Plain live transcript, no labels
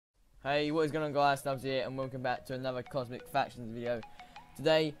Hey, what is going on, guys? Stubbs here, and welcome back to another Cosmic Factions video.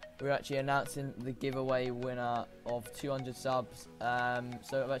 Today, we're actually announcing the giveaway winner of 200 subs.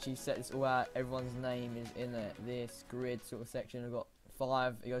 So I've actually set this all out. Everyone's name is in this grid sort of section. I've got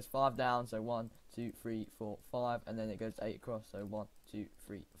 5. It goes 5 down, so 1, 2, 3, 4, 5, and then it goes 8 across. So 1, 2,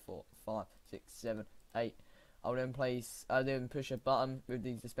 3, 4, 5, 6, 7, 8. I'll then push a button with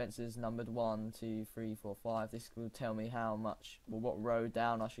these dispensers numbered 1, 2, 3, 4, 5. This will tell me how much, or what row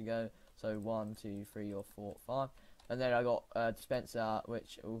down I should go. So 1, 2, 3, or 4, 5. And then I got a dispenser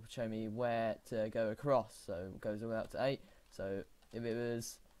which will show me where to go across. So it goes all the way up to 8. So if it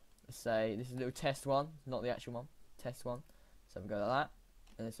was, let's say, this is a little test one, not the actual one, test one. So we go like that.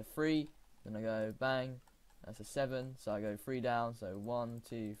 And it's a 3. Then I go bang. That's a 7. So I go 3 down. So 1,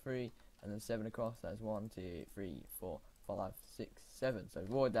 2, 3. And then 7 across. That's 1, 2, 3, 4, 5, 6, 7. So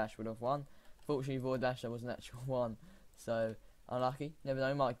Void Dash would have won. Fortunately, Void Dash, there was an actual one. So unlucky. Never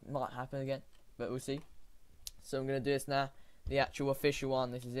know. Might happen again. But we'll see. So I'm going to do this now. The actual official one.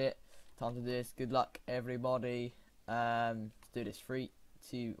 This is it. Time to do this. Good luck, everybody. Let's do this. 3,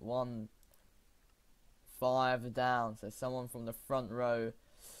 2, 1. 5 down. So someone from the front row.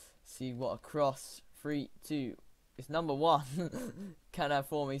 See what across. 3, 2. It's number 1. Can't have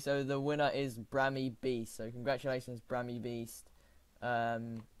for me. So the winner is Brammy Beast. So congratulations, Brammy Beast.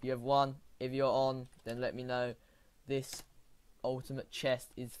 You have won. If you're on, then let me know. This ultimate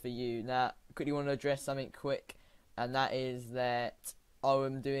chest is for you. Now, quickly want to address something quick, and that is that I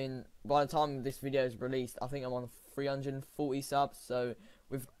am doing, by the time this video is released, I think I'm on 340 subs. So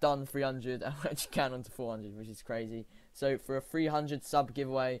we've done 300 and we're actually counting on to 400, which is crazy. So for a 300 sub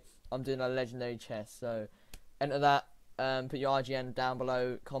giveaway, I'm doing a legendary chest. So enter that. Put your IGN down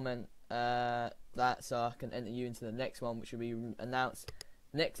below, comment that so I can enter you into the next one, which will be announced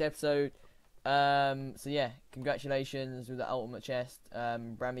next episode. So yeah, congratulations with the ultimate chest.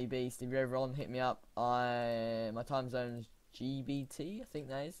 Brammy Beast, if you're ever on, hit me up. My time zone's GBT, I think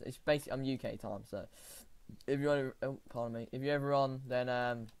that is. It's basically, I'm UK time, so if you want to, pardon me, if you're ever on,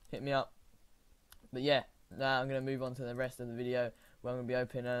 then hit me up. But yeah, now I'm gonna move on to the rest of the video where I'm gonna be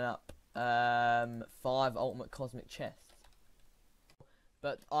opening up 5 ultimate cosmic chests.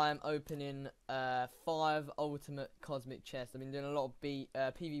 But I'm opening 5 ultimate cosmic chests. I've been doing a lot of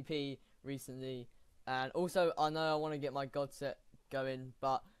PvP recently, and also I know I want to get my god set going,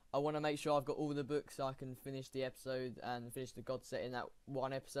 but I want to make sure I've got all the books so I can finish the episode and finish the god set in that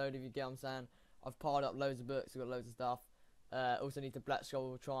one episode, if you get what I'm saying. I've piled up loads of books, I've got loads of stuff. Also need to black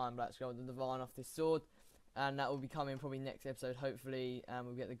scroll, try and black scroll the divine off this sword, and that will be coming probably next episode hopefully, and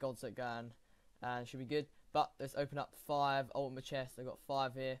we'll get the god set going and should be good. But let's open up 5 ultimate chests. I've got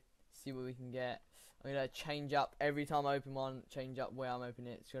 5 here, see what we can get. I'm going to change up every time I open one, change up where I'm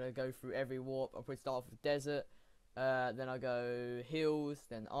opening it. It's going to go through every warp. I'll probably start off with desert, then I'll go hills,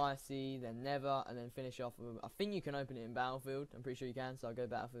 then icy, then never, and then finish off with, I think you can open it in battlefield. I'm pretty sure you can, so I'll go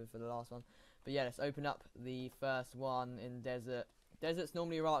battlefield for the last one. But yeah, let's open up the first one in desert. Desert's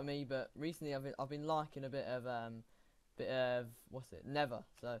normally right with me, but recently I've been liking a bit of what's it, never.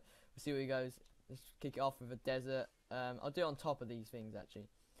 So we'll see where it goes. Let's kick it off with a desert. I'll do it on top of these things actually.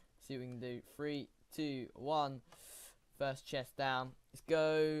 See what we can do. 3, 2, 1. First chest down. Let's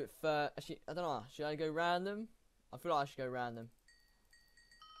go for, actually, I don't know. Should I go random? I feel like I should go random.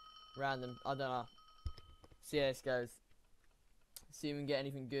 Random. I don't know. See how this goes. See if we can get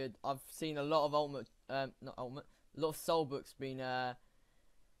anything good. I've seen a lot of ultimate, not ultimate, a lot of soul books being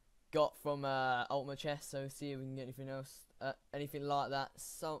got from ultimate chests. So see if we can get anything else. Anything like that.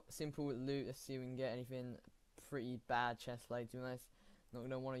 So simple loot. Let's see if we can get anything. Pretty bad chest plate, to be honest. Not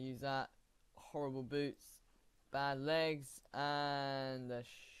gonna want to use that. Horrible boots, bad legs, and a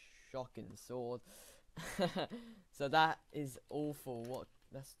shocking sword. So that is awful.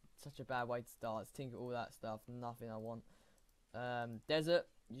 That's such a bad way to start. Let's tinker all that stuff. Nothing I want. Desert.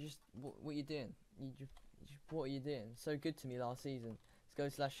 You just what you doing? What are you doing? So good to me last season.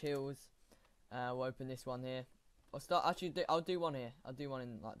 Let's go /hills. We'll open this one here. I'll do one here. I'll do one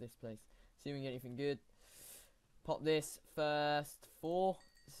in like this place. See if we can get anything good. Pop this first 4.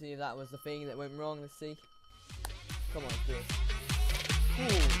 See if that was the thing that went wrong. Let's see. Come on, let's do it.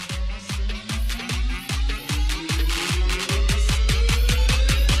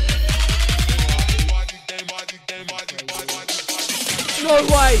 No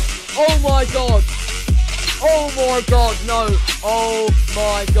way! Oh my god! Oh my god, no! Oh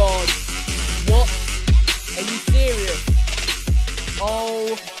my god! What? Are you serious?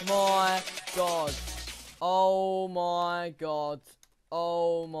 Oh my god! Oh my god!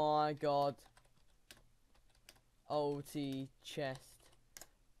 Oh my god! ULTI chest.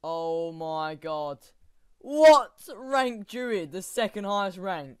 Oh my god! What rank druid? The second highest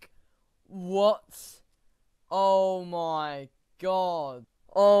rank. What? Oh my god.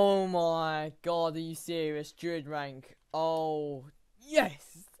 Oh my god, are you serious? Druid rank. Oh,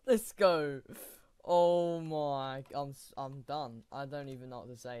 yes! Let's go. Oh my, I'm done. I don't even know what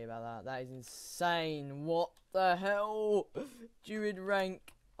to say about that. That is insane. What the hell? Druid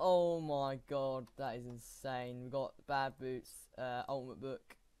rank. Oh my god, that is insane. We got bad boots, ultimate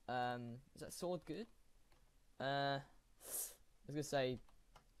book. Is that sword good? I was gonna say,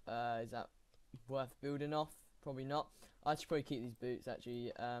 is that worth building off? Probably not. I should probably keep these boots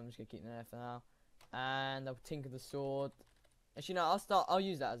actually. I'm just gonna keep them there for now, and I'll tinker the sword. Actually, no, I'll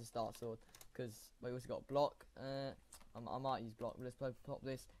use that as a start sword because we also got block. I might use block. But let's pop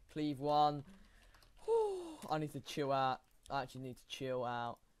this cleave one. I need to chill out. I actually need to chill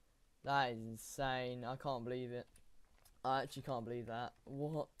out. That is insane. I can't believe it. I actually can't believe that.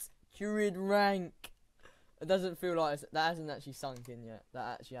 What? Druid rank. It doesn't feel like that hasn't actually sunk in yet.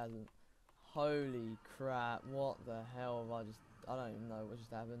 That actually hasn't. Holy crap, what the hell have I don't even know what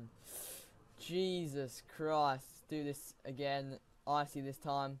just happened. Jesus Christ, let's do this again. Icy this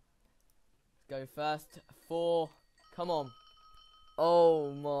time. Let's go first. 4, come on.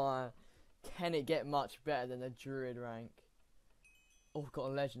 Oh my, can it get much better than a druid rank? Oh, got a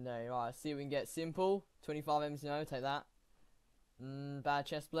legendary. Right, let's see if we can get simple. 25 MCO, take that. Bad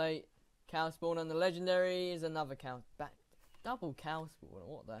chest plate. Cow spawn and the legendary is another cow. Double cow spawn,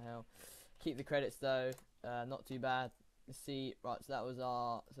 what the hell? Keep the credits though, not too bad. Let's see, right, so that was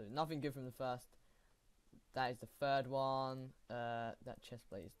so nothing good from the first. That is the third one. That chest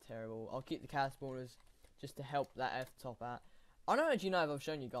plate is terrible. I'll keep the cow spawners just to help that F top out. I don't actually know if I've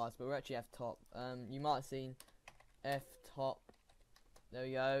shown you guys, but we're actually F top. You might have seen F top. There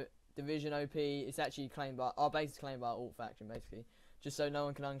we go. Division OP. It's actually claimed by our base is claimed by alt faction basically, just so no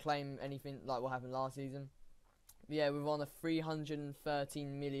one can unclaim anything like what happened last season. But yeah, we're on a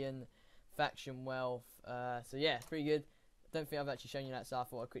 313 million faction wealth. So yeah, it's pretty good. Don't think I've actually shown you that, so I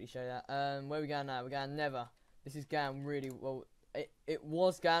thought I'd quickly show you that. Where are we going now? We're going Never. This is going really well. It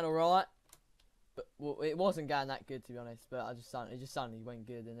was going alright, but well, it wasn't going that good to be honest. But it just suddenly went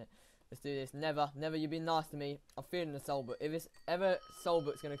good, didn't it? Let's do this. Never, you've been nice to me. I'm feeling the soul book. If it's ever soul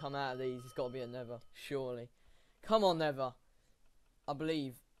book's gonna come out of these, it's got to be a Never, surely. Come on, Never. I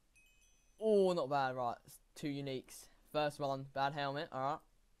believe. Oh, not bad. Right, it's 2 uniques. First one, bad helmet. All right.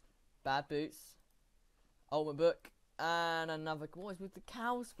 Bad boots. Ultimate book. And another. What is with the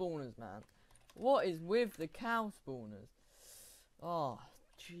cow spawners, man? What is with the cow spawners? Oh,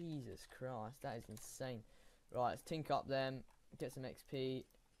 Jesus Christ. That is insane. Right, let's tink up them. Get some XP.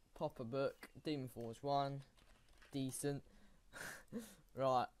 Pop a book. Demon Forge 1. Decent.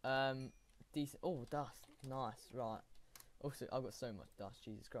 Right, decent. Oh, dust. Nice. Right. Also, I've got so much dust.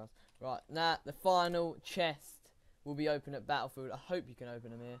 Jesus Christ. Right, now the final chest will be open at Battlefield. I hope you can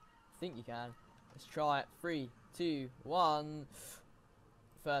open them here. I think you can. Let's try it. 3, 2, 1.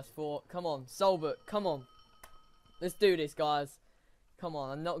 First 4. Come on, Soulbook. Come on. Let's do this, guys. Come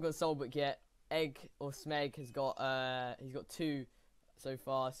on. I'm not got Soulbook yet. Egg or Smeg has got he's got 2 so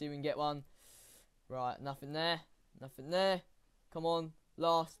far. See if we can get one. Right, nothing there. Nothing there. Come on.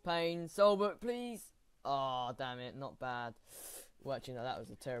 Last pane. Soulbook, please. Oh, damn it. Not bad. Well, actually, no, that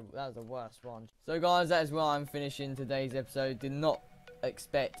was the worst one. So, guys, that is where I'm finishing today's episode. Did not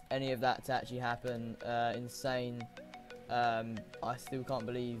expect any of that to actually happen. Insane. I still can't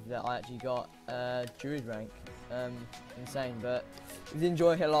believe that I actually got Druid rank. Insane. But if you did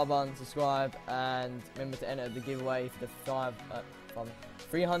enjoy, hit the like button, subscribe, and remember to enter the giveaway for the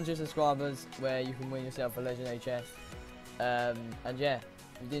 300 subscribers, where you can win yourself a legendary chest. And yeah,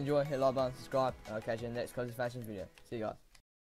 if you did enjoy, hit the like button, subscribe, and I'll catch you in the next Closest Fashions video. See you guys.